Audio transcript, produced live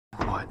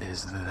What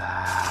is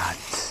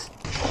that?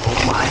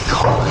 Oh my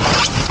god.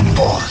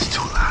 Oh, it's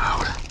too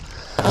loud.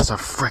 That's a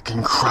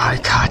freaking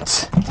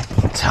Cricut.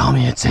 Tell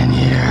me it's in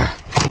here.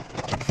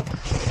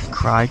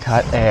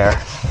 Cricut Air.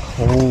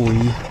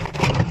 Holy.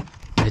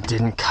 It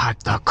didn't cut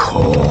the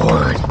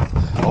cord.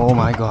 Oh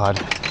my god.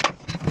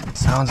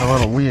 Sounds a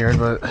little weird,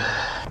 but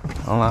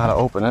I don't know how to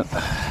open it.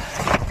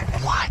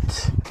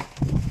 What?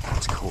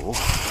 That's cool.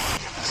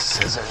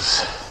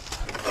 Scissors.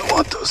 I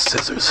want those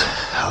scissors.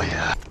 Hell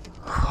yeah.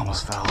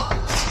 Almost fell.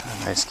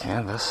 Nice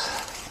canvas.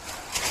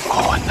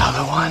 Oh,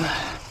 another one?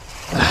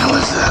 The hell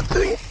is that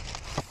thing?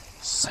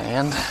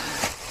 Sand?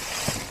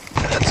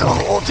 That's a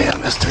whole damn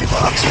mystery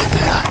box right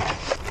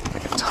there.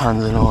 Making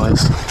tons of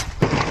noise.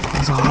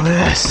 What's all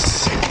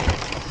this?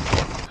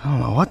 I don't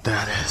know what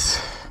that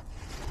is.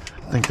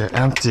 I think they're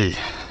empty.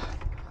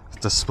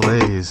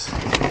 Displays.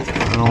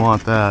 I don't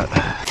want that.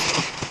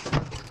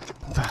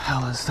 What the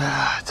hell is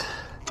that?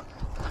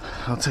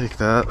 I'll take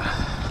that.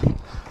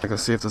 I go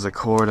see if there's a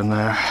cord in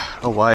there. A wire.